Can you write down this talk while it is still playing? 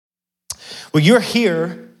Well, you're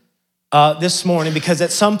here this morning because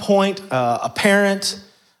at some point, a parent,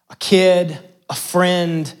 a kid, a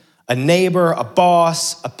friend, a neighbor, a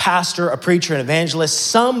boss, a pastor, a preacher, an evangelist,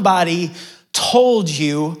 somebody told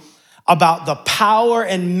you about the power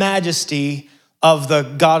and majesty of the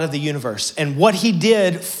God of the universe and what he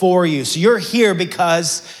did for you. So you're here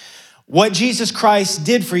because what Jesus Christ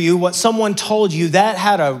did for you, what someone told you, that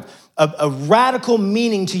had a radical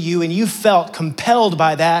meaning to you and you felt compelled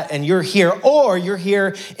by that and you're here. Or you're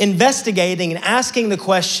here investigating and asking the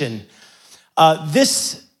question,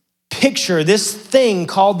 this picture, this thing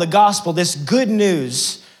called the gospel, this good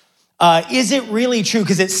news, is it really true?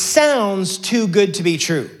 Because it sounds too good to be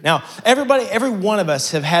true. Now, every one of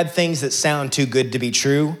us have had things that sound too good to be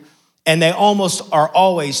true, and they almost are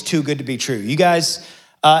always too good to be true. You guys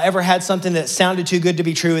ever had something that sounded too good to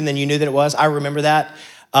be true and then you knew that it was? I remember that.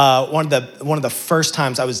 One of the first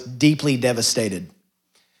times I was deeply devastated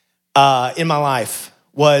in my life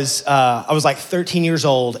was I was like 13 years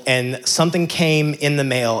old and something came in the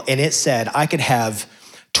mail and it said I could have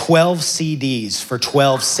 12 CDs for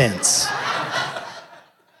 12 cents.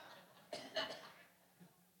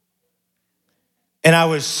 And I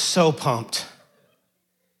was so pumped.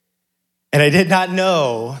 And I did not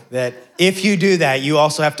know that if you do that, you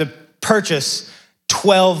also have to purchase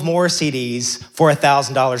 12 more CDs for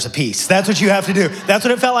 $1,000 a piece. That's what you have to do. That's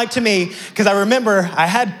what it felt like to me, because I remember I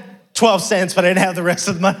had 12 cents, but I didn't have the rest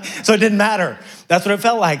of the money, so it didn't matter. That's what it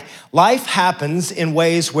felt like. Life happens in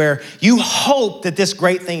ways where you hope that this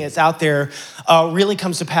great thing that's out there really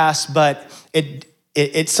comes to pass, but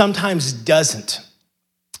it sometimes doesn't.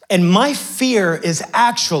 And my fear is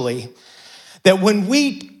actually that when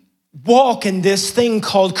we walk in this thing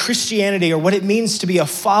called Christianity, or what it means to be a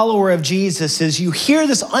follower of Jesus, is you hear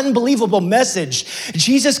this unbelievable message.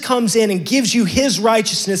 Jesus comes in and gives you his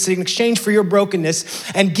righteousness in exchange for your brokenness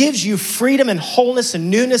and gives you freedom and wholeness and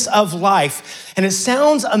newness of life. And it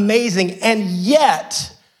sounds amazing. And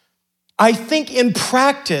yet, I think in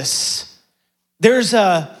practice, there's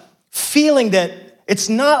a feeling that it's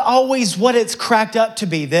not always what it's cracked up to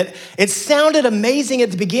be, that it sounded amazing at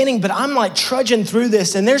the beginning, but I'm like trudging through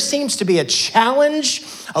this and there seems to be a challenge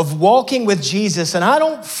of walking with Jesus and I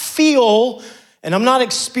don't feel and I'm not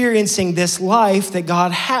experiencing this life that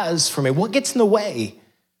God has for me. What gets in the way?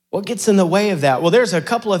 What gets in the way of that? Well, there's a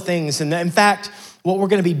couple of things. And in fact, what we're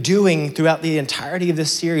going to be doing throughout the entirety of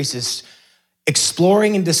this series is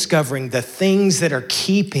exploring and discovering the things that are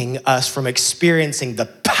keeping us from experiencing the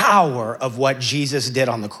power of what Jesus did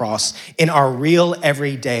on the cross in our real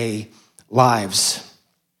everyday lives.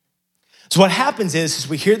 So what happens is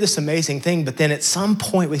we hear this amazing thing, but then at some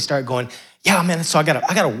point we start going, yeah, man, so I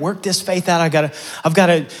gotta work this faith out. I've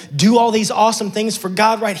gotta do all these awesome things for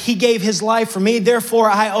God, right? He gave his life for me, therefore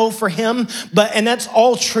I owe for him. And that's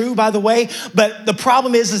all true, by the way. But the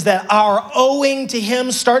problem is that our owing to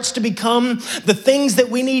him starts to become the things that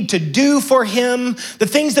we need to do for him, the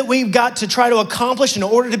things that we've got to try to accomplish in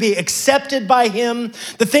order to be accepted by him,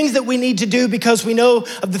 the things that we need to do because we know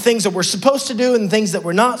of the things that we're supposed to do and the things that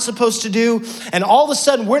we're not supposed to do. And all of a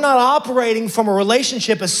sudden, we're not operating from a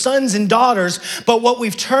relationship as sons and daughters, but what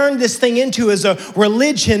we've turned this thing into is a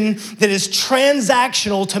religion that is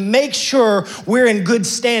transactional to make sure we're in good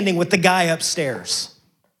standing with the guy upstairs.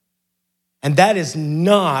 And that is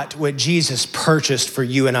not what Jesus purchased for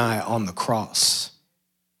you and I on the cross.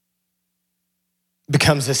 It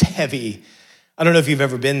becomes this heavy. I don't know if you've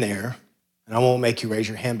ever been there, and I won't make you raise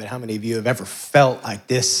your hand, but how many of you have ever felt like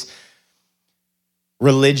this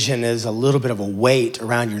religion is a little bit of a weight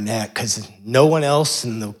around your neck because no one else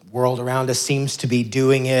in the world around us seems to be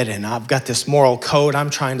doing it, and I've got this moral code I'm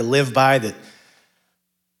trying to live by that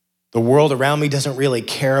the world around me doesn't really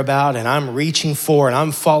care about, and I'm reaching for, and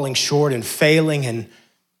I'm falling short and failing, and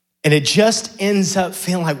it just ends up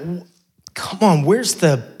feeling like, come on, where's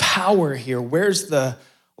the power here? Where's the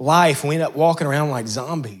life? And we end up walking around like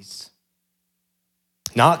zombies,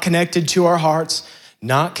 not connected to our hearts,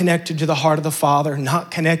 not connected to the heart of the Father, not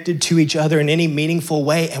connected to each other in any meaningful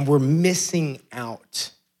way, and we're missing out.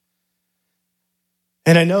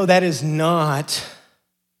 And I know that is not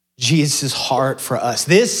Jesus' heart for us.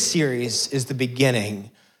 This series is the beginning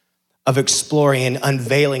of exploring and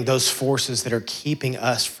unveiling those forces that are keeping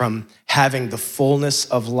us from having the fullness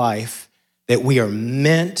of life that we are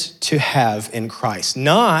meant to have in Christ.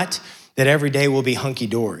 Not that every day will be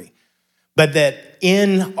hunky-dory, but that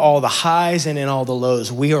in all the highs and in all the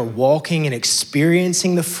lows, we are walking and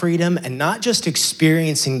experiencing the freedom, and not just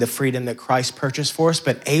experiencing the freedom that Christ purchased for us,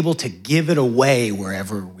 but able to give it away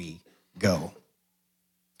wherever we go.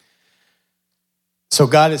 So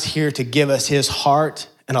God is here to give us his heart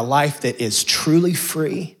and a life that is truly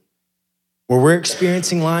free, where we're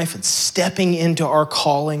experiencing life and stepping into our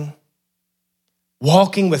calling,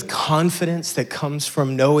 walking with confidence that comes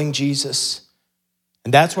from knowing Jesus.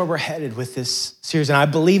 And that's where we're headed with this series. And I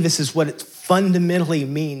believe this is what it fundamentally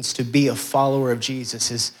means to be a follower of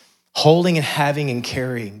Jesus, is holding and having and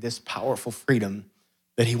carrying this powerful freedom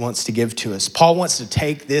that he wants to give to us. Paul wants to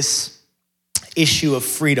take this issue of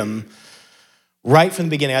freedom right from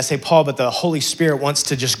the beginning. I say Paul, but the Holy Spirit wants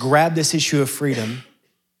to just grab this issue of freedom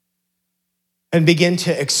and begin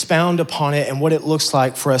to expound upon it and what it looks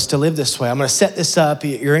like for us to live this way. I'm going to set this up.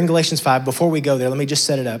 You're in Galatians 5. Before we go there, let me just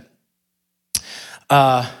set it up.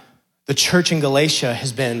 The church in Galatia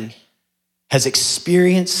has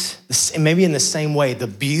experienced, this, maybe in the same way, the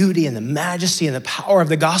beauty and the majesty and the power of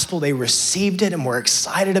the gospel. They received it and were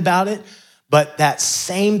excited about it. But that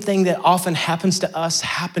same thing that often happens to us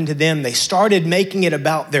happened to them. They started making it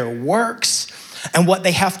about their works and what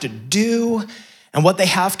they have to do and what they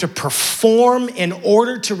have to perform in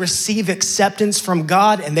order to receive acceptance from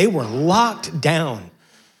God, and they were locked down.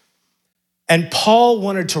 And Paul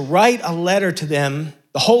wanted to write a letter to them.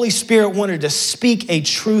 The Holy Spirit wanted to speak a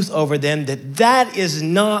truth over them that is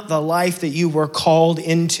not the life that you were called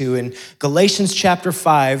into. In Galatians chapter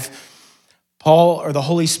 5, Paul, or the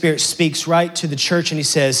Holy Spirit, speaks right to the church and he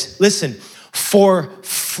says, listen, for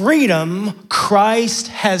freedom, Christ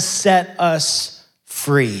has set us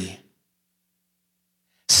free.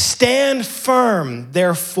 Stand firm,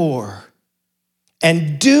 therefore,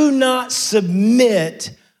 and do not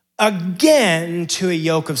submit again to a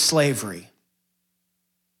yoke of slavery.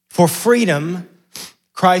 For freedom,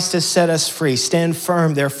 Christ has set us free. Stand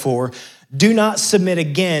firm, therefore. Do not submit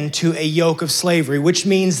again to a yoke of slavery, which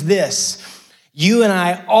means this: you and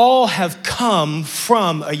I all have come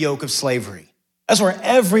from a yoke of slavery. That's where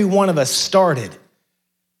every one of us started.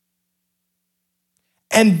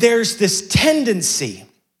 And there's this tendency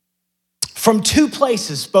from two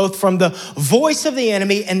places, both from the voice of the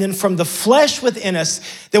enemy and then from the flesh within us,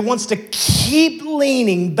 that wants to keep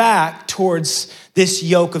leaning back towards this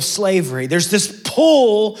yoke of slavery. There's this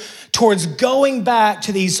pull towards going back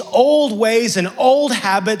to these old ways and old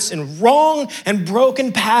habits and wrong and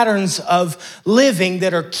broken patterns of living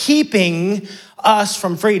that are keeping us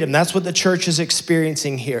from freedom. That's what the church is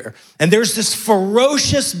experiencing here. And there's this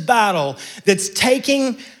ferocious battle that's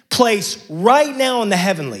taking place right now in the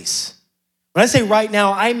heavenlies. When I say right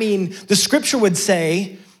now, I mean the scripture would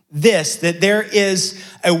say this, that there is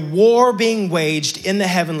a war being waged in the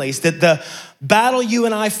heavenlies, that the battle you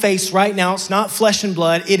and I face right now, it's not flesh and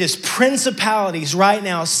blood, it is principalities right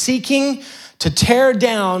now seeking to tear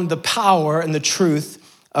down the power and the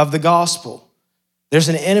truth of the gospel. There's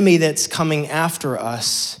an enemy that's coming after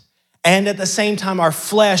us. And at the same time, our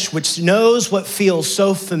flesh, which knows what feels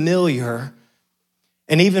so familiar,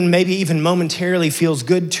 and maybe even momentarily feels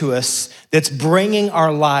good to us, that's bringing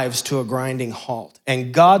our lives to a grinding halt.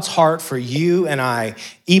 And God's heart for you and I,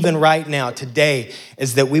 even right now, today,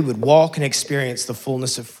 is that we would walk and experience the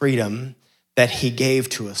fullness of freedom that he gave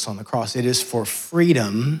to us on the cross. It is for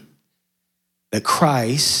freedom that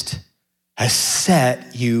Christ has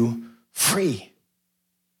set you free.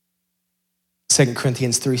 2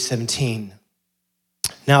 Corinthians 3:17.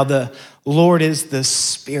 Now the Lord is the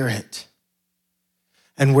Spirit.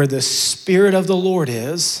 And where the Spirit of the Lord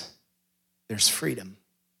is, there's freedom.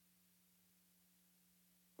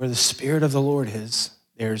 Where the Spirit of the Lord is,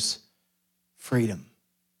 there's freedom.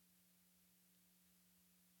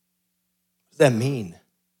 What does that mean?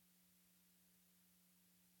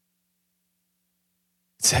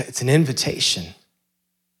 It's an invitation.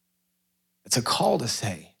 It's a call to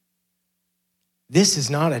say, this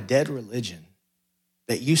is not a dead religion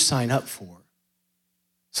that you sign up for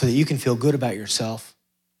so that you can feel good about yourself,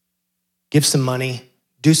 give some money,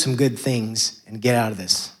 do some good things, and get out of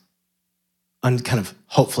this, kind of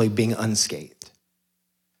hopefully being unscathed.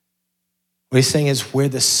 What he's saying is where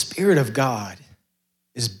the Spirit of God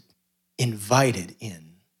is invited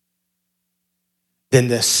in, then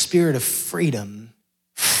the spirit of freedom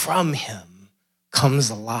from him comes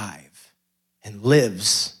alive and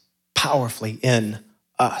lives powerfully in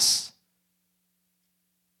us.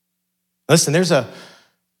 Listen, there's a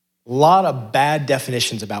lot of bad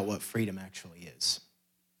definitions about what freedom actually is.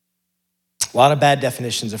 A lot of bad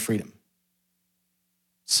definitions of freedom.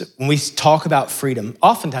 So when we talk about freedom,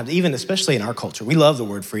 oftentimes, even especially in our culture, we love the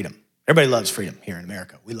word freedom. Everybody loves freedom here in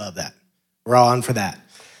America. We love that. We're all on for that.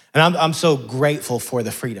 And I'm so grateful for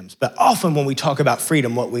the freedoms. But often when we talk about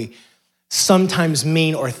freedom, what we sometimes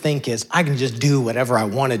mean or think is, I can just do whatever I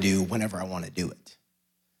want to do whenever I want to do it.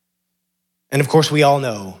 And of course, we all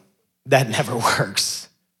know that never works.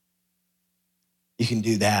 You can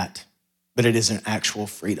do that, but it isn't actual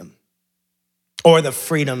freedom. Or the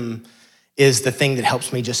freedom is the thing that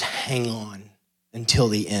helps me just hang on until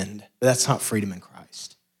the end. But that's not freedom in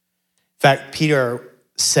Christ. In fact, Peter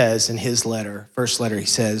says in his letter, first letter, he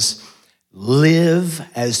says, live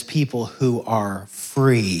as people who are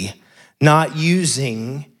free, not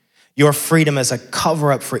using your freedom as a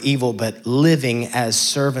cover-up for evil, but living as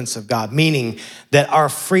servants of God, meaning that our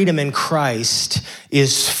freedom in Christ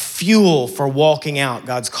is fuel for walking out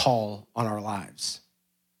God's call on our lives.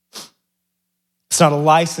 It's not a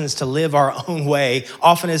license to live our own way,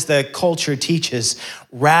 often as the culture teaches.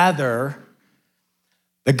 Rather,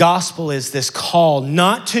 the gospel is this call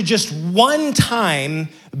not to just one time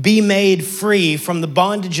be made free from the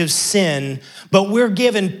bondage of sin, but we're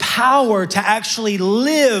given power to actually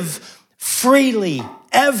live freely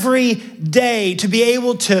every day, to be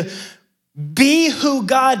able to be who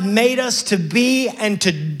God made us to be and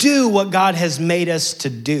to do what God has made us to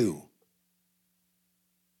do.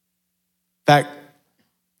 In fact,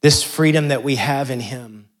 this freedom that we have in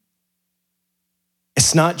him,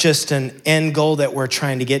 it's not just an end goal that we're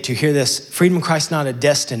trying to get to. Hear this, freedom in Christ is not a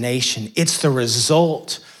destination. It's the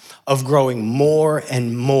result of growing more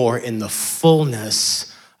and more in the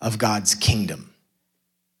fullness of God's kingdom.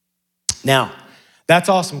 Now, that's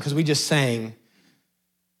awesome because we just sang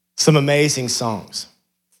some amazing songs.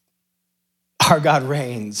 Our God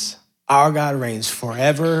reigns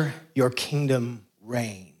forever, your kingdom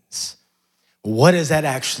reigns. What does that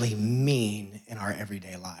actually mean in our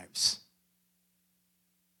everyday lives?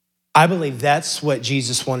 I believe that's what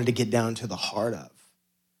Jesus wanted to get down to the heart of,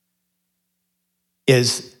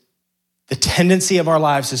 is the tendency of our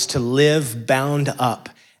lives is to live bound up.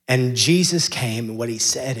 And Jesus came, and what he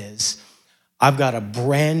said is, I've got a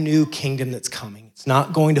brand new kingdom that's coming. It's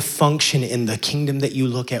not going to function in the kingdom that you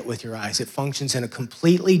look at with your eyes. It functions in a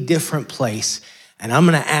completely different place. And I'm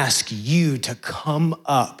going to ask you to come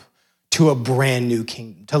up to a brand new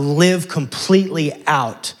kingdom, to live completely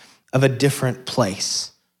out of a different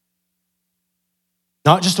place.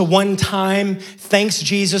 Not just a one-time, thanks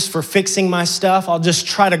Jesus for fixing my stuff, I'll just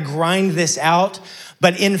try to grind this out,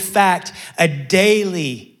 but in fact, a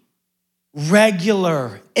daily,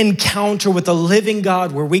 regular encounter with the living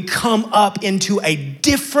God where we come up into a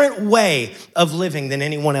different way of living than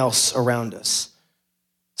anyone else around us.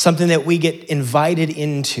 Something that we get invited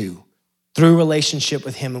into through relationship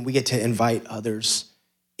with him, and we get to invite others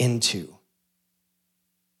into.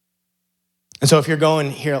 And so if you're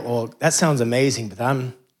going here, well, that sounds amazing, but I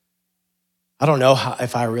don't know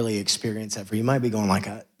if I really experience that. For you might be going like,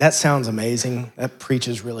 that sounds amazing. That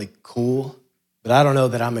preaches really cool, but I don't know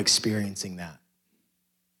that I'm experiencing that.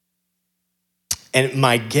 And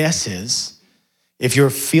my guess is, if you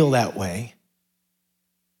feel that way,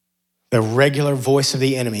 the regular voice of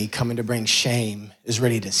the enemy coming to bring shame is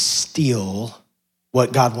ready to steal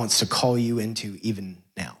what God wants to call you into even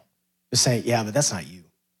now. Just saying, yeah, but that's not you.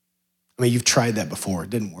 I mean, you've tried that before. It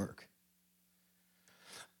didn't work.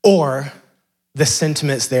 Or the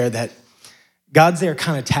sentiments there that God's there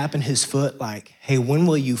kind of tapping his foot like, hey, when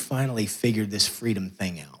will you finally figure this freedom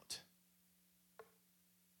thing out?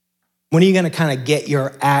 When are you going to kind of get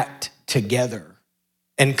your act together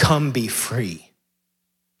and come be free?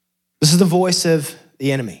 This is the voice of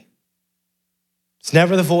the enemy. It's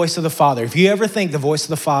never the voice of the Father. If you ever think the voice of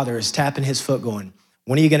the Father is tapping his foot going,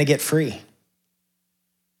 when are you going to get free?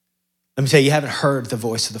 Let me tell you, you haven't heard the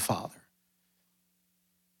voice of the Father.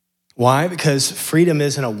 Why? Because freedom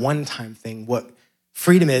isn't a one-time thing. What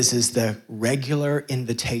freedom is the regular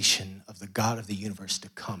invitation of the God of the universe to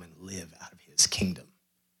come and live out of his kingdom.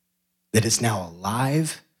 That is now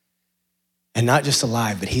alive, and not just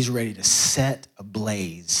alive, but he's ready to set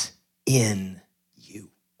ablaze in you,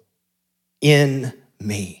 in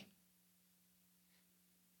me.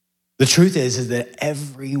 The truth is that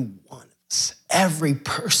every one of us, every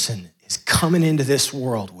person is coming into this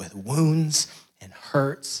world with wounds and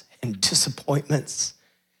hurts and disappointments.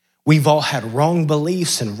 We've all had wrong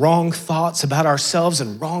beliefs and wrong thoughts about ourselves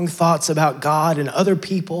and wrong thoughts about God and other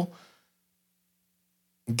people.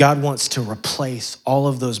 God wants to replace all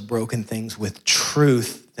of those broken things with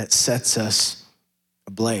truth that sets us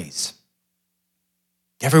ablaze.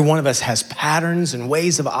 Every one of us has patterns and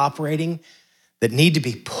ways of operating that need to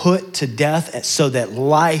be put to death so that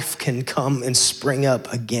life can come and spring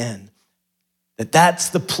up again. That's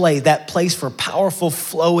the place, that place for powerful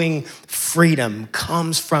flowing freedom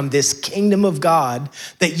comes from this kingdom of God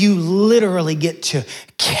that you literally get to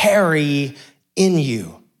carry in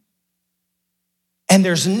you. And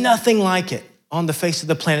there's nothing like it on the face of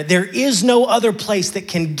the planet. There is no other place that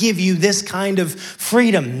can give you this kind of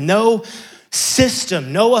freedom. No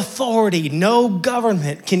system, no authority, no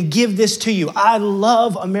government can give this to you. I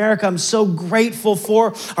love America. I'm so grateful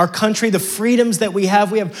for our country, the freedoms that we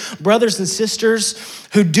have. We have brothers and sisters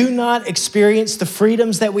who do not experience the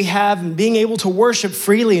freedoms that we have and being able to worship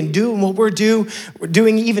freely and doing what we're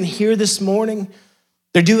doing even here this morning.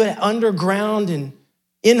 They're doing it underground and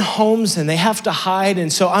in homes, and they have to hide.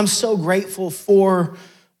 And so I'm so grateful for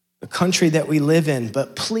the country that we live in.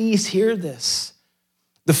 But please hear this.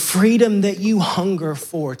 The freedom that you hunger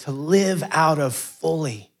for to live out of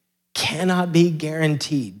fully cannot be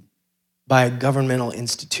guaranteed by a governmental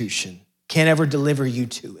institution. Can't ever deliver you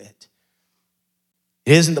to it.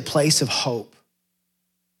 It isn't the place of hope.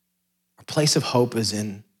 Our place of hope is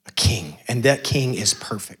in a king, and that king is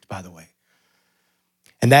perfect, by the way.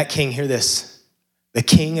 And that king, hear this, the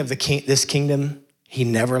king of this kingdom, he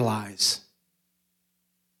never lies.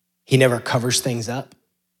 He never covers things up.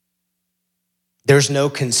 There's no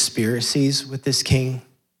conspiracies with this king.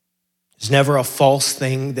 There's never a false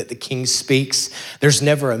thing that the king speaks. There's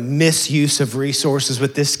never a misuse of resources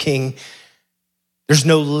with this king. There's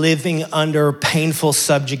no living under painful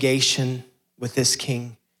subjugation with this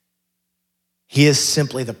king. He is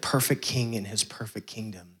simply the perfect king in his perfect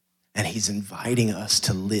kingdom, and he's inviting us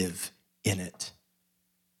to live in it.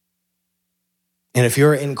 And if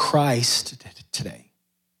you're in Christ today,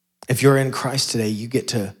 you get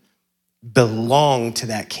to belong to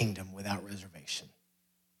that kingdom without reservation,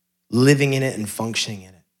 living in it and functioning in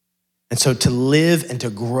it. And so to live and to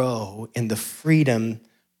grow in the freedom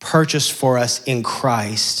purchased for us in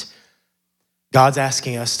Christ, God's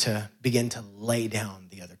asking us to begin to lay down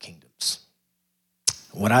the other kingdoms.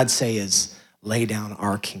 What I'd say is lay down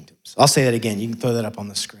our kingdoms. I'll say that again. You can throw that up on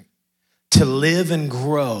the screen. To live and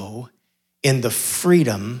grow in the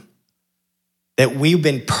freedom that we've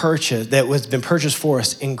been purchased, that was been purchased for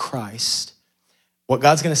us in Christ, what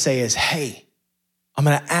God's gonna say is, hey, I'm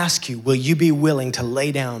gonna ask you, will you be willing to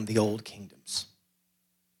lay down the old kingdoms?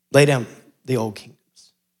 Lay down the old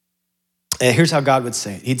kingdoms. And here's how God would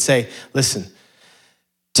say it. He'd say, listen,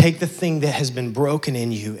 take the thing that has been broken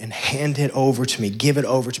in you and hand it over to me, give it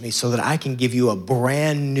over to me so that I can give you a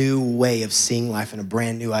brand new way of seeing life and a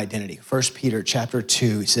brand new identity. 1 Peter chapter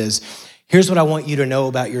 2, he says, here's what I want you to know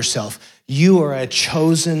about yourself. You are a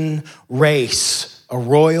chosen race, a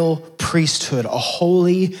royal priesthood, a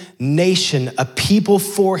holy nation, a people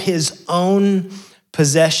for his own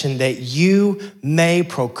possession, that you may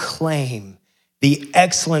proclaim the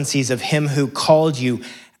excellencies of him who called you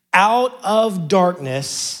out of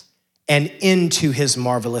darkness and into his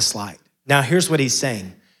marvelous light. Now, here's what he's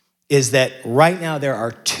saying, is that right now there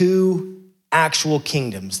are two actual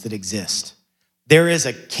kingdoms that exist. There is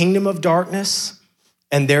a kingdom of darkness,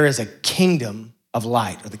 and there is a kingdom of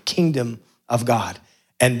light, or the kingdom of God.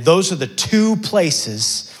 And those are the two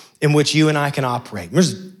places in which you and I can operate.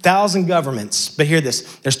 There's 1,000 governments, but hear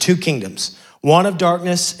this, there's two kingdoms, one of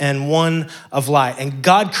darkness and one of light. And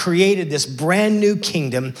God created this brand new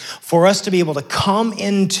kingdom for us to be able to come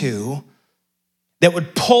into that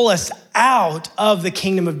would pull us out of the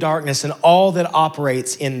kingdom of darkness and all that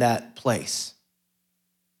operates in that place.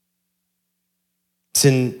 It's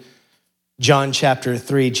in John chapter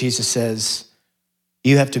 3, Jesus says,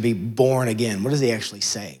 you have to be born again. What is he actually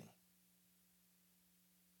saying?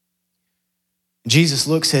 Jesus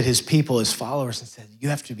looks at his people, his followers, and says, you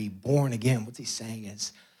have to be born again. What he's saying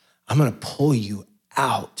is, I'm going to pull you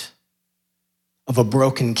out of a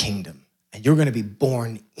broken kingdom, and you're going to be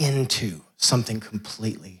born into something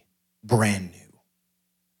completely brand new.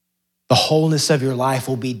 The wholeness of your life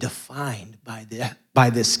will be defined by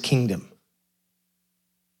this kingdom.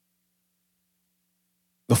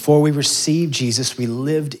 Before we received Jesus, we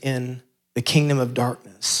lived in the kingdom of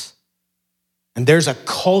darkness. And there's a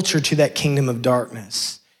culture to that kingdom of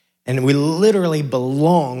darkness. And we literally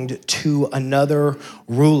belonged to another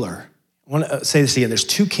ruler. I want to say this again. There's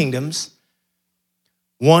two kingdoms.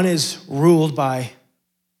 One is ruled by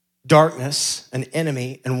darkness, an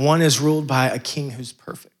enemy, and one is ruled by a king who's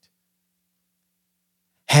perfect.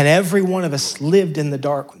 And every one of us lived in the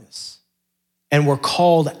darkness and were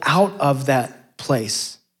called out of that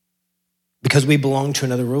place because we belong to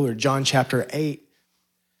another ruler. John chapter 8,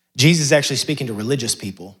 Jesus is actually speaking to religious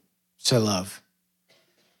people, which I love,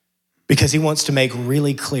 because he wants to make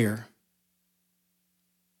really clear.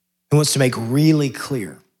 He wants to make really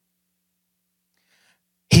clear.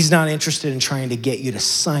 He's not interested in trying to get you to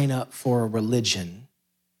sign up for a religion.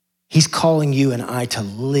 He's calling you and I to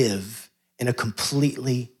live in a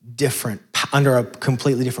completely different, under a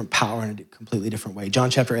completely different power in a completely different way. John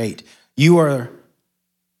chapter 8, you are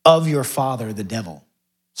of your father, the devil.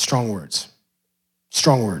 Strong words.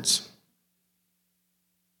 Strong words.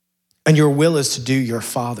 and your will is to do your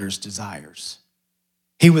father's desires.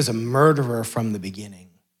 He was a murderer from the beginning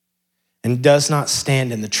and does not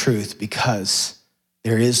stand in the truth because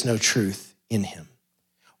there is no truth in him.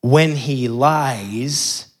 When he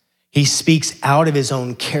lies, he speaks out of his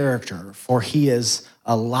own character, for he is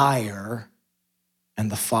a liar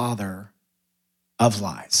and the father of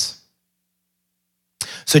lies.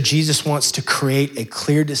 So Jesus wants to create a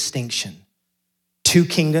clear distinction. Two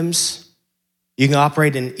kingdoms, you can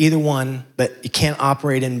operate in either one, but you can't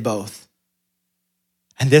operate in both.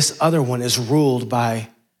 And this other one is ruled by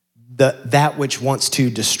that which wants to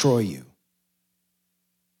destroy you.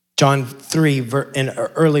 John 3,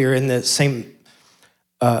 earlier in the same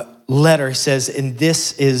letter, he says, and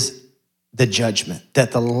this is the judgment,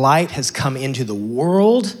 that the light has come into the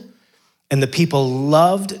world, and the people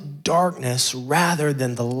loved darkness rather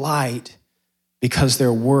than the light because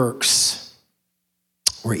their works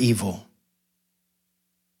were evil.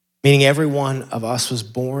 Meaning every one of us was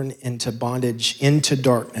born into bondage, into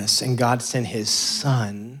darkness, and God sent his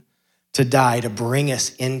son to die to bring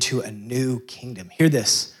us into a new kingdom. Hear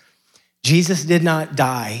this. Jesus did not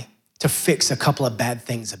die to fix a couple of bad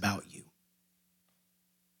things about you.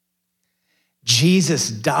 Jesus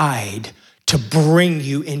died to bring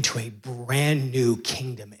you into a brand new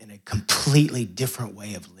kingdom in a completely different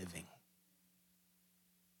way of living.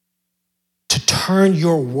 To turn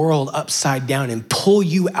your world upside down and pull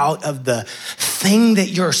you out of the thing that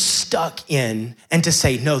you're stuck in and to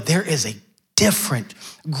say, no, there is a different,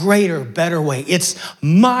 greater, better way. It's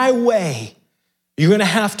my way. You're going to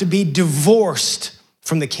have to be divorced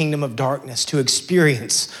from the kingdom of darkness to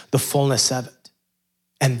experience the fullness of it.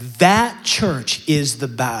 And that, church, is the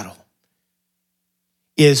battle.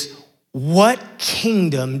 Is what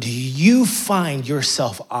kingdom do you find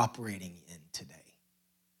yourself operating in today?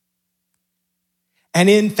 And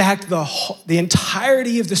in fact, the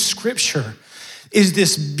entirety of the scripture is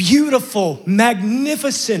this beautiful,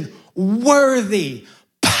 magnificent, worthy,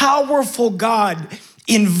 powerful God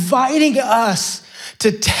inviting us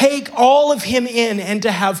to take all of him in and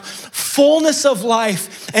to have fullness of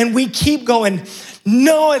life. And we keep going,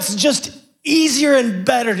 no, it's just easier and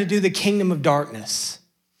better to do the kingdom of darkness.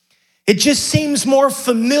 It just seems more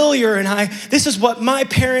familiar, and this is what my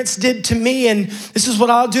parents did to me, and this is what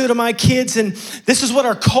I'll do to my kids, and this is what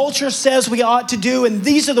our culture says we ought to do, and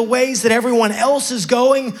these are the ways that everyone else is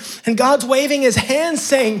going. And God's waving his hand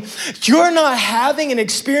saying, you're not having and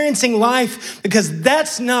experiencing life because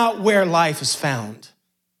that's not where life is found.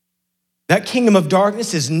 That kingdom of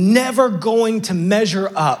darkness is never going to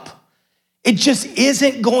measure up. It just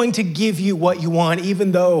isn't going to give you what you want,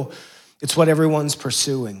 even though it's what everyone's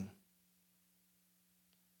pursuing.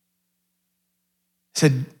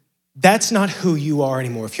 Said, that's not who you are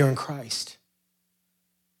anymore if you're in Christ.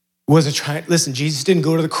 Listen, Jesus didn't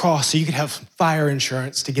go to the cross so you could have fire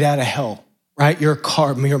insurance to get out of hell, right? Your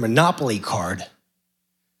Monopoly card.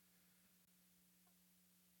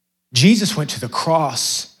 Jesus went to the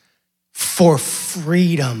cross for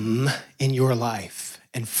freedom in your life.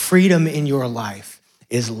 And freedom in your life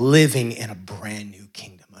is living in a brand new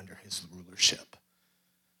kingdom under his rulership.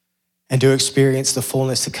 And to experience the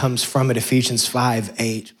fullness that comes from it, Ephesians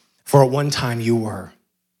 5:8. For at one time you were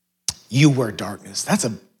darkness. That's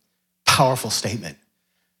a powerful statement.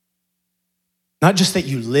 Not just that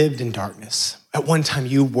you lived in darkness. At one time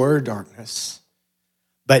you were darkness,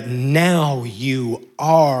 but now you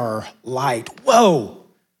are light. Whoa,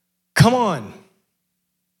 come on.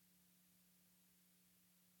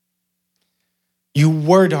 You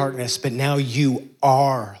were darkness, but now you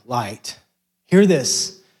are light. Hear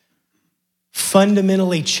this.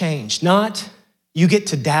 Fundamentally changed. Not you get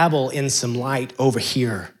to dabble in some light over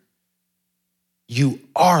here. You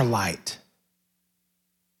are light.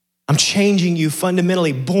 I'm changing you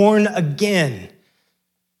fundamentally, born again.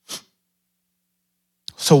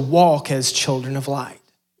 So walk as children of light.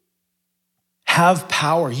 Have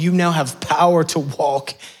power. You now have power to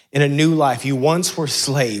walk in a new life. You once were a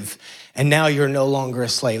slave, and now you're no longer a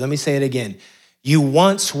slave. Let me say it again. You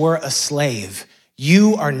once were a slave.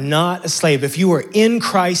 You are not a slave. If you are in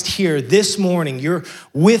Christ here this morning, you're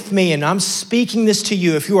with me, and I'm speaking this to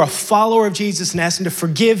you. If you are a follower of Jesus and asked him to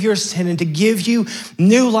forgive your sin and to give you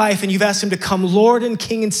new life, and you've asked him to come Lord and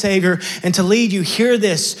King and Savior and to lead you, hear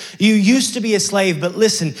this. You used to be a slave, but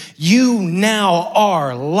listen, you now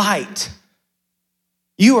are light.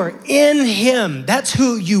 You are in him. That's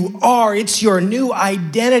who you are. It's your new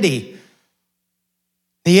identity.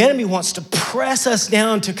 The enemy wants to press us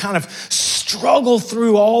down to kind of struggle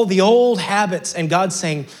through all the old habits. And God's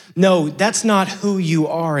saying, no, that's not who you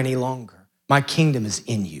are any longer. My kingdom is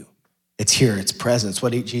in you. It's here, it's present. It's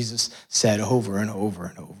what Jesus said over and over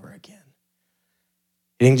and over again.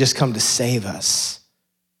 He didn't just come to save us,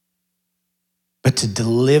 but to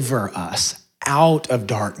deliver us out of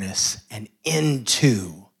darkness and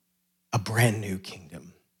into a brand new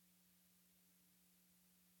kingdom,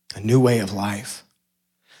 a new way of life.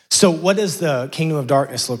 So what does the kingdom of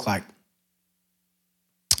darkness look like?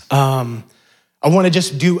 I want to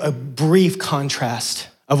just do a brief contrast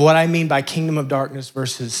of what I mean by kingdom of darkness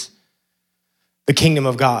versus the kingdom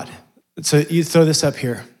of God. So you throw this up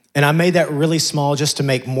here. And I made that really small just to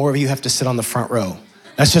make more of you have to sit on the front row.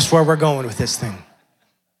 That's just where we're going with this thing.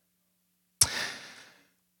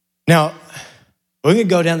 Now, we can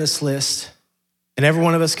go down this list, and every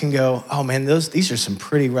one of us can go, oh man, these are some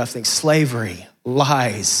pretty rough things. Slavery,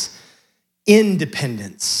 lies,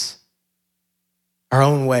 independence, our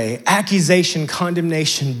own way, accusation,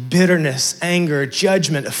 condemnation, bitterness, anger,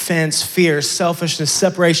 judgment, offense, fear, selfishness,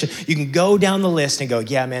 separation. You can go down the list and go,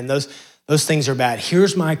 yeah, man, those things are bad.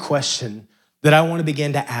 Here's my question that I want to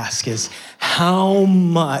begin to ask is, how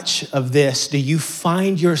much of this do you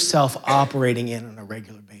find yourself operating in on a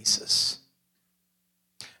regular basis?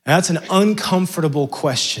 And that's an uncomfortable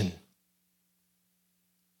question.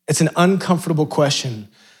 It's an uncomfortable question,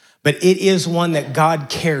 but it is one that God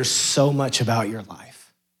cares so much about your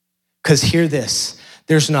life. Because hear this,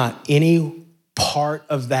 there's not any part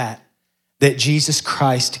of that Jesus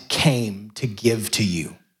Christ came to give to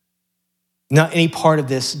you. Not any part of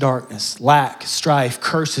this darkness, lack, strife,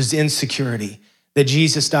 curses, insecurity, that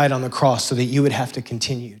Jesus died on the cross so that you would have to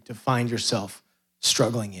continue to find yourself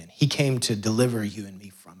struggling in. He came to deliver you and me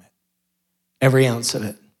from it, every ounce of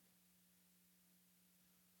it.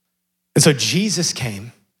 And so Jesus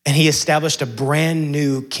came and he established a brand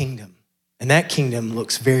new kingdom. And that kingdom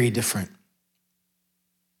looks very different.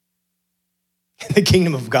 In the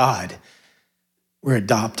kingdom of God, we're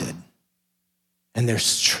adopted and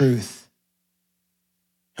there's truth.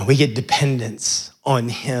 And we get dependence on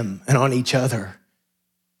him and on each other.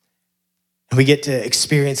 And we get to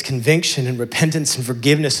experience conviction and repentance and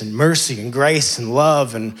forgiveness and mercy and grace and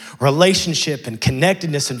love and relationship and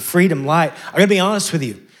connectedness and freedom, light. I'm gonna be honest with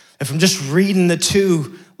you. If I'm just reading the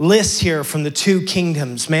two lists here from the two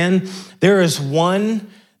kingdoms, man, there is one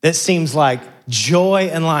that seems like joy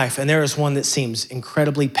and life, and there is one that seems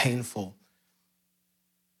incredibly painful.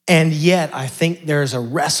 And yet, I think there is a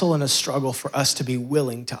wrestle and a struggle for us to be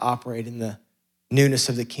willing to operate in the newness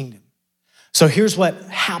of the kingdom. So here's what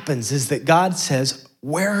happens is that God says,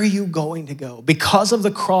 where are you going to go? Because of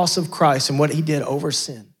the cross of Christ and what he did over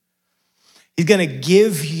sin, he's gonna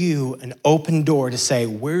give you an open door to say,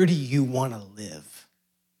 where do you wanna live?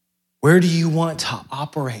 Where do you want to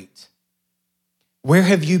operate? Where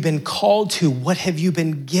have you been called to? What have you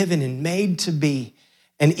been given and made to be?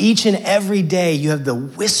 And each and every day you have the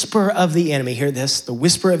whisper of the enemy. Hear this, the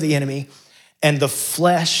whisper of the enemy and the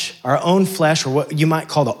flesh, our own flesh, or what you might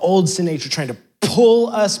call the old sin nature, trying to pull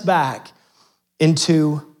us back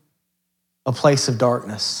into a place of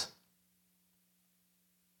darkness.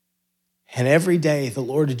 And every day the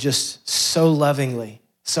Lord would just so lovingly,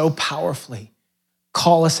 so powerfully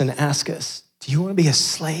call us and ask us, do you want to be a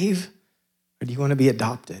slave or do you want to be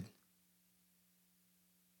adopted?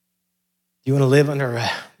 Do you want to live under a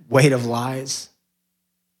weight of lies?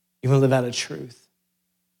 Do you want to live out of truth?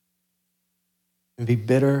 And be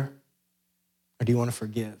bitter? Or do you want to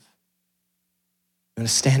forgive? Do you want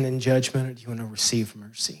to stand in judgment or do you want to receive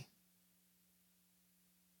mercy?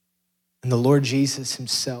 And the Lord Jesus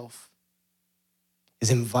himself is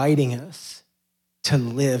inviting us to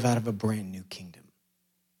live out of a brand new kingdom.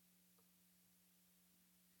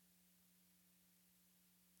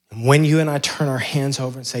 And when you and I turn our hands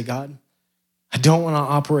over and say, God, I don't want to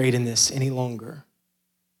operate in this any longer,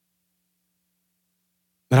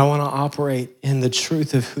 but I want to operate in the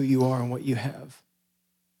truth of who you are and what you have,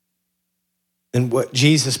 then what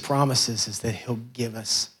Jesus promises is that he'll give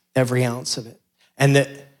us every ounce of it. And that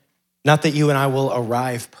not that you and I will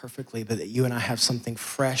arrive perfectly, but that you and I have something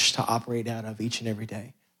fresh to operate out of each and every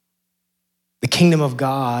day. The kingdom of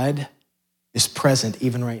God is present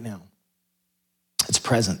even right now. It's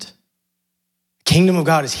present. The kingdom of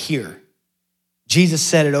God is here. Jesus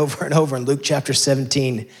said it over and over in Luke chapter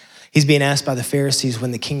 17. He's being asked by the Pharisees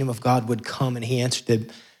when the kingdom of God would come, and he answered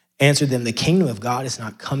them, the kingdom of God is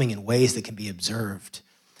not coming in ways that can be observed,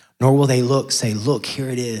 nor will they say, look, here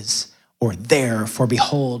it is, or there, for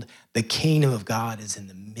behold, the kingdom of God is in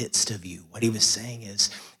the midst of you. What he was saying is,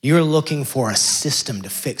 you're looking for a system to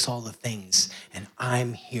fix all the things, and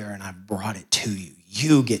I'm here and I've brought it to you.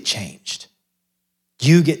 You get changed.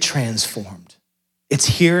 You get transformed. It's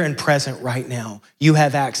here and present right now. You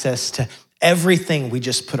have access to everything we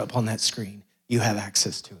just put up on that screen. You have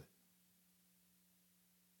access to it.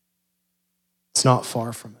 It's not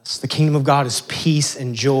far from us. The kingdom of God is peace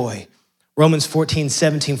and joy. Romans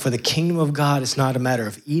 14:17, for the kingdom of God is not a matter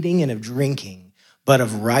of eating and of drinking, but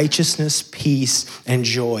of righteousness, peace, and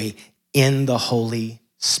joy in the Holy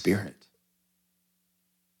Spirit.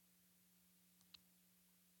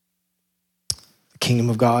 The kingdom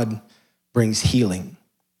of God brings healing.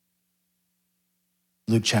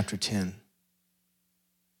 Luke chapter 10.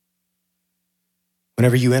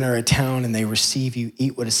 Whenever you enter a town and they receive you,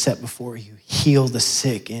 eat what is set before you, heal the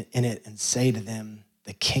sick in it, and say to them,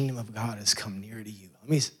 the kingdom of God has come near to you.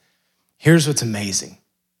 Here's what's amazing.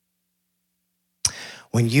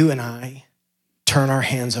 When you and I turn our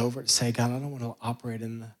hands over to say, God, I don't want to operate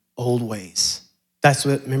in the old ways.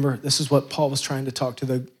 Remember, this is what Paul was trying to talk to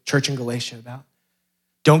the church in Galatia about.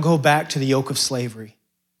 Don't go back to the yoke of slavery,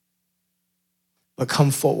 but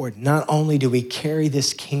come forward. Not only do we carry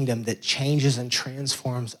this kingdom that changes and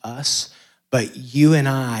transforms us, but you and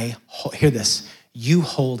I, hear this, you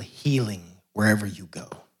hold healing wherever you go.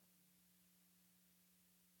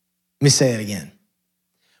 Let me say it again.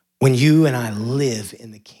 When you and I live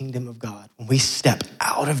in the kingdom of God, when we step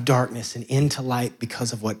out of darkness and into light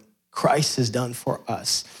because of what Christ has done for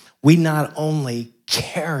us, we not only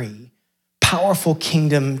carry powerful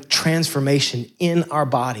kingdom transformation in our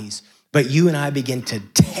bodies, but you and I begin to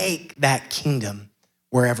take that kingdom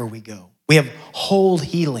wherever we go. We have whole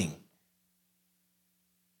healing,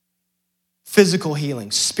 physical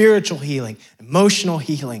healing, spiritual healing, emotional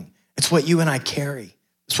healing. It's what you and I carry.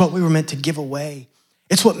 It's what we were meant to give away.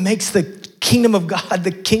 It's what makes the kingdom of God,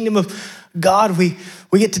 the kingdom of God. We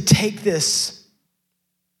get to take this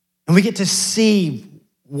and we get to see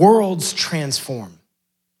worlds transform,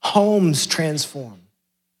 homes transform.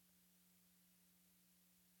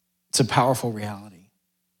 It's a powerful reality.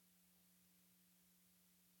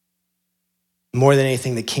 More than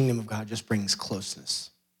anything, the kingdom of God just brings closeness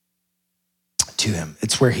to him.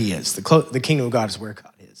 It's where he is. The kingdom of God is where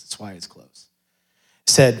God is. That's why it's close. It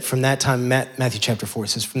said from that time, Matthew chapter 4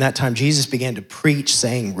 says, from that time, Jesus began to preach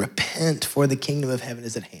saying, repent for the kingdom of heaven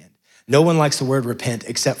is at hand. No one likes the word repent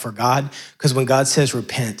except for God, because when God says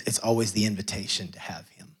repent, it's always the invitation to have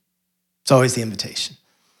him. It's always the invitation.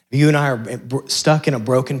 You and I are stuck in a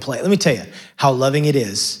broken place. Let me tell you how loving it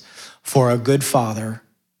is for a good father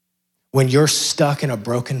when you're stuck in a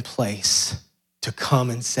broken place to come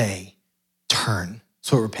and say, turn.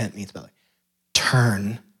 That's what repent means, by the way.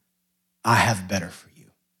 Turn, I have better for you.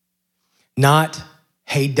 Not,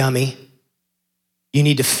 hey, dummy, you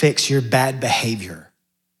need to fix your bad behavior.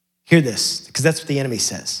 Hear this, because that's what the enemy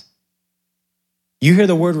says. You hear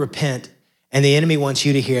the word repent, and the enemy wants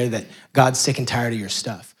you to hear that God's sick and tired of your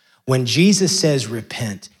stuff. When Jesus says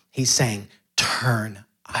repent, he's saying, turn,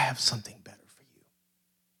 I have something better for you.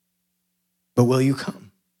 But will you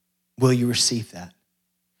come? Will you receive that?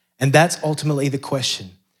 And that's ultimately the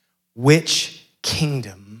question. Which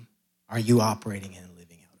kingdom are you operating in and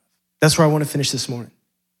living out of? That's where I want to finish this morning.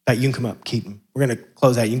 You can come up, keep them. We're going to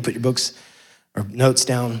close out. You can put your books or notes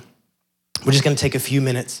down. We're just going to take a few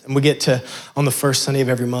minutes, and we get to, on the first Sunday of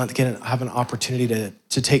every month, have an opportunity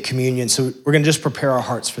to take communion. So we're going to just prepare our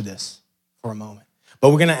hearts for this for a moment. But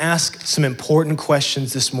we're going to ask some important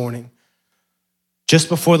questions this morning, just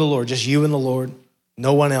before the Lord, just you and the Lord,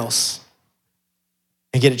 no one else,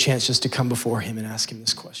 and get a chance just to come before him and ask him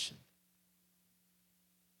this question.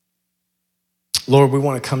 Lord, we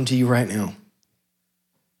want to come to you right now.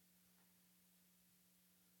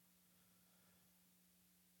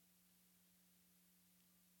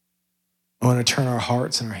 I want to turn our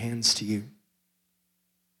hearts and our hands to you.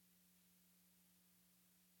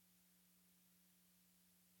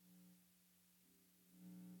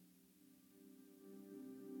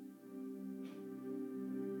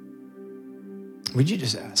 Would you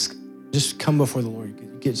just ask? Just come before the Lord.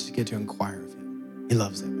 You get to inquire of him. He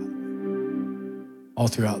loves that, by the way. All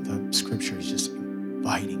throughout the scripture, he's just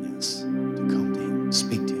inviting us to come to him,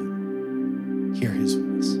 speak to him, hear his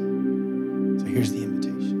voice. So here's the invitation.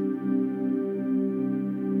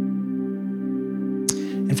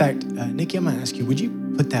 In fact, Nikki, I'm going to ask you, would you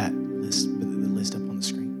put that list up on the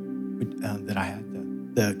screen that I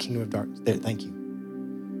had, the Kingdom of Darkness? There, thank you.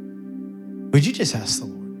 Would you just ask the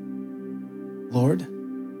Lord,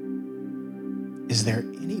 is there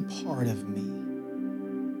any part of me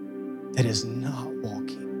that is not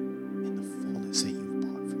walking in the fullness that you've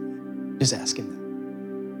bought for me? Just ask him that.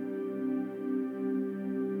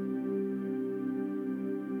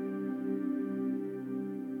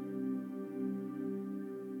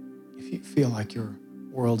 If you feel like your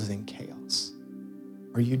world is in chaos,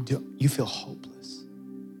 or you feel hopeless,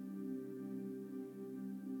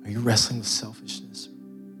 are you wrestling with selfishness,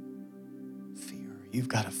 fear? You've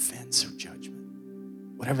got offense or judgment.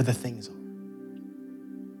 whatever the things are.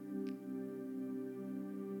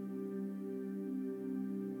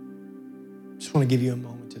 Just want to give you a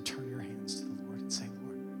moment to turn your hands to the Lord and say,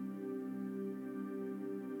 Lord,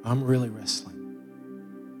 I'm really wrestling,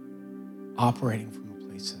 operating from a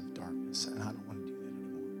place of darkness, and I don't want to do that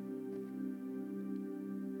anymore.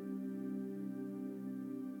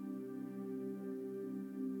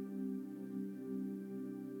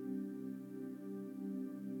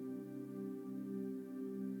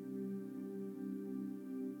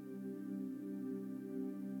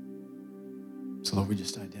 So Lord, we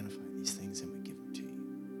just identify these things and we give them to you.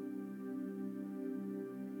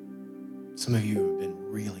 Some of you have been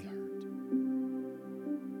really hurt.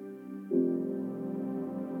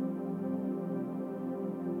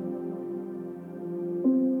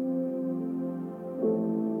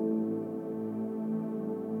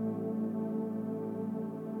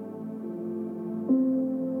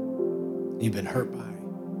 You've been hurt by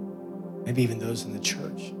maybe even those in the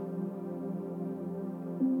church,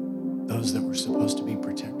 those that were supposed to be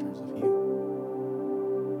protectors of you,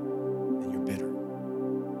 and you're bitter.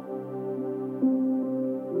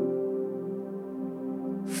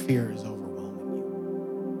 Fear is overwhelming you.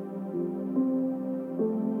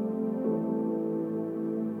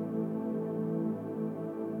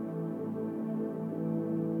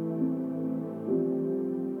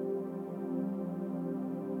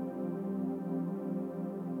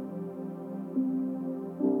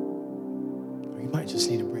 Or you might just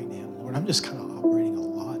need to bring to him, Lord, I'm just kind of operating a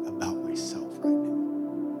lot about myself right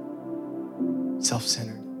now.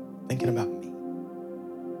 Self-centered, thinking about me.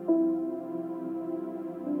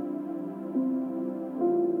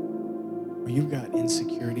 Or you've got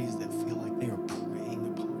insecurities that feel like they are preying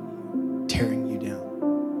upon you, tearing you down.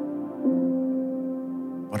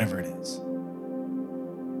 Whatever it is.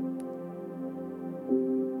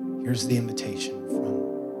 Here's the invitation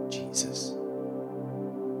from Jesus.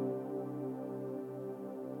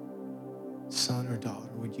 Son or daughter,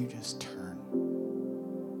 would you just turn?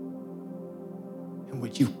 And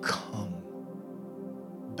would you come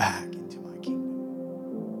back into my kingdom?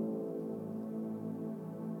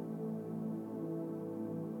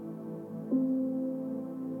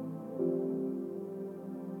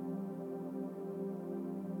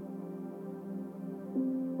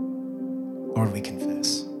 Lord, we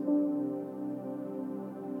confess.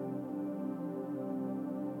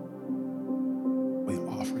 We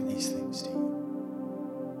offer these things to you.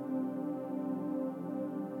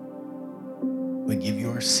 We give you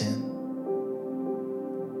our sin.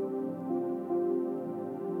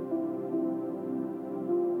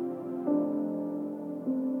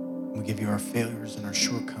 We give you our failures and our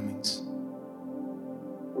shortcomings.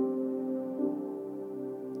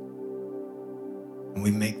 And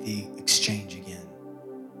we make the exchange again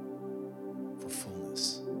for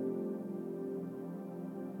fullness,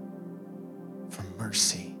 for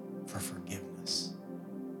mercy, for forgiveness,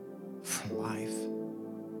 for life,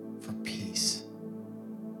 for peace.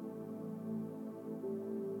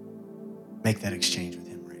 Make that exchange with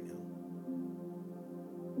him right now.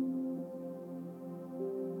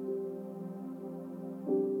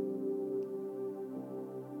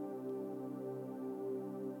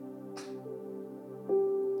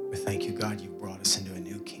 We thank you, God, you've brought us into a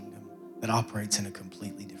new kingdom that operates in a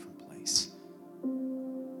completely different place.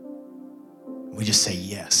 We just say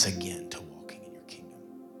yes again to walking in your kingdom.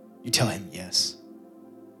 You tell him yes.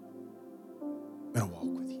 I'm going to walk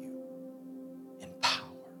with you in power.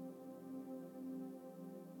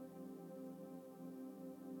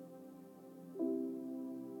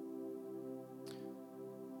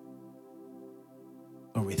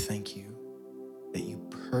 Lord, we thank you that you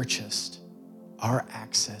purchased our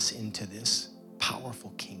access into this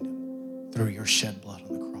powerful kingdom through your shed blood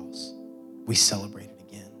on the cross. We celebrate it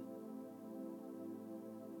again.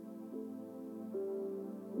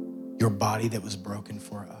 Your body that was broken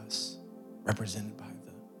for us, represented by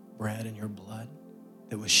the bread, and your blood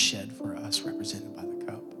that was shed for us, represented by the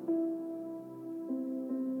cup.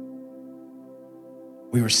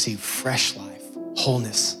 We receive fresh life,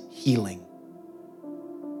 wholeness, healing.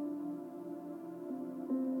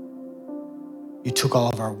 You took all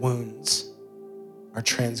of our wounds, our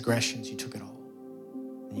transgressions, you took it all.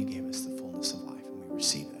 And you gave us the fullness of life, and we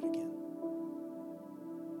receive that again.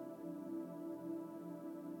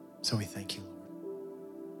 So we thank you,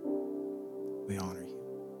 Lord. We honor you.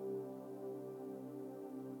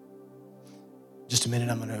 Just a minute,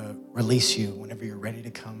 I'm going to release you whenever you're ready to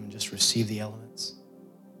come and just receive the elements.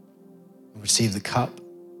 Receive the cup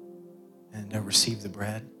and receive the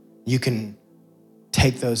bread. You can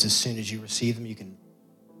take those as soon as you receive them. You can,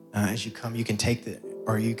 as you come, you can take the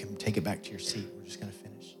or you can take it back to your seat. We're just going to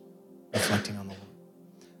finish reflecting on the Lord.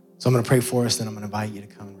 So I'm going to pray for us, then I'm going to invite you to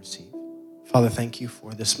come and receive. Father, thank you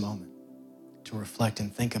for this moment to reflect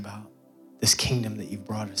and think about this kingdom that you've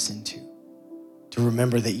brought us into, to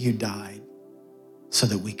remember that you died so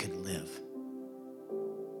that we could live,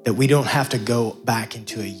 that we don't have to go back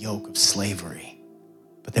into a yoke of slavery,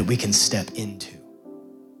 but that we can step into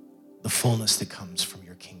the fullness that comes from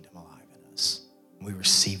your kingdom alive in us. And we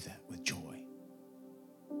receive that with joy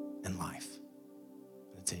and life.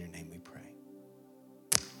 And it's in your name we pray.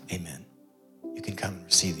 Amen. You can come and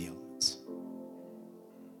receive the elements.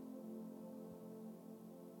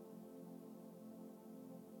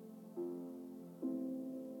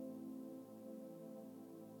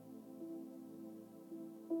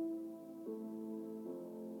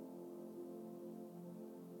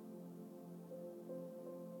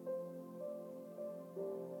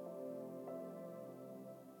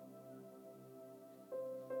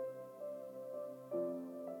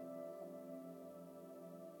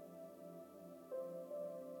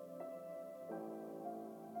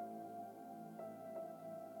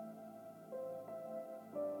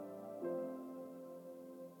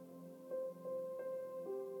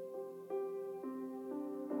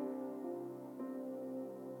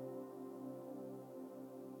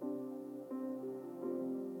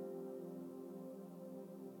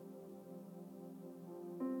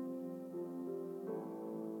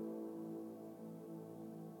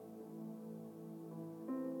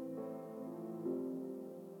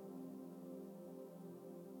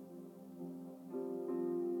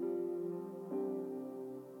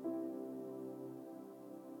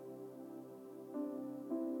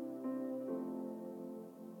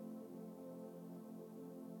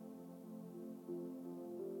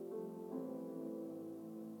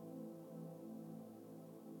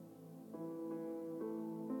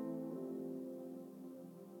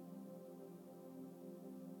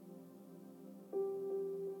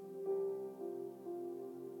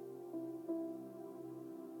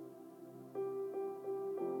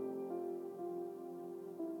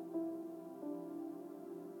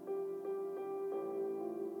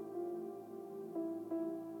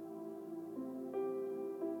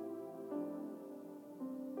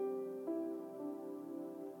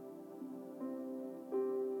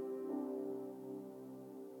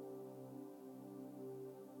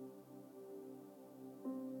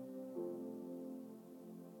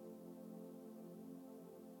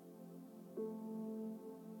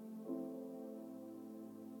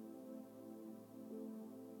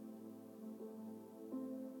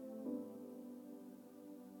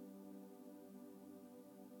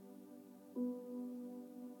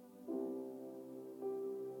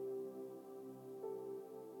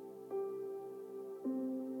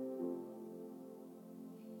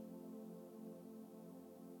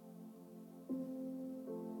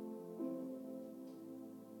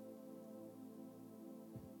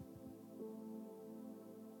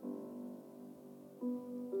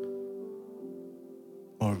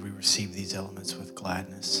 Lord, we receive these elements with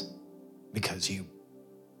gladness because you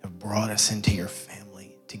have brought us into your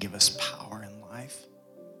family to give us power in life.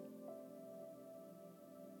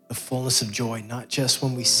 The fullness of joy, not just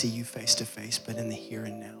when we see you face to face, but in the here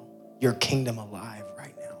and now. Your kingdom alive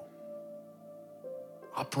right now,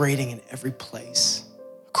 operating in every place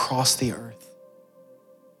across the earth.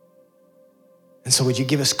 And so would you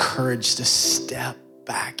give us courage to step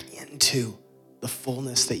back into the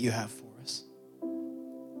fullness that you have for us?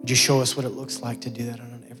 Would you show us what it looks like to do that on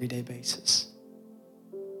an everyday basis?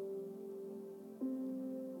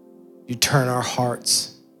 You turn our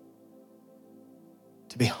hearts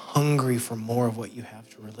to be hungry for more of what you have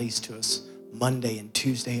to release to us Monday and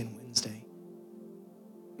Tuesday and Wednesday.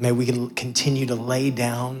 May we continue to lay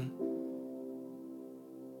down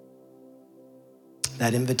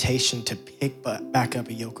that invitation to pick back up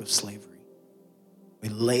a yoke of slavery. We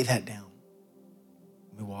lay that down.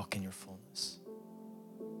 We walk in your fullness.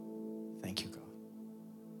 Thank you, God.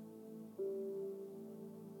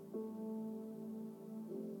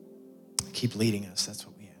 Keep leading us. That's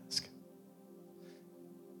what we ask.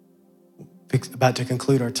 We're about to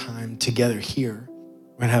conclude our time together here.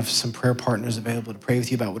 We're going to have some prayer partners available to pray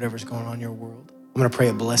with you about whatever's going on in your world. I'm going to pray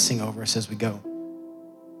a blessing over us as we go.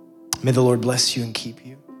 May the Lord bless you and keep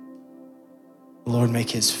you. The Lord make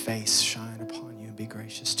his face shine upon you and be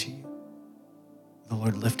gracious to you. The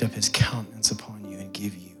Lord lift up his countenance upon you and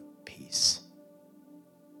give you peace.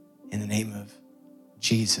 In the name of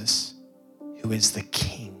Jesus, who is the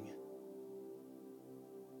King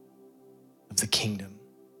of the kingdom,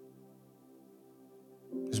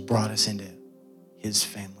 who's brought us into his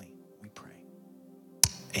family, we pray.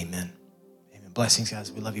 Amen. Amen. Blessings,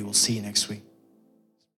 guys. We love you. We'll see you next week.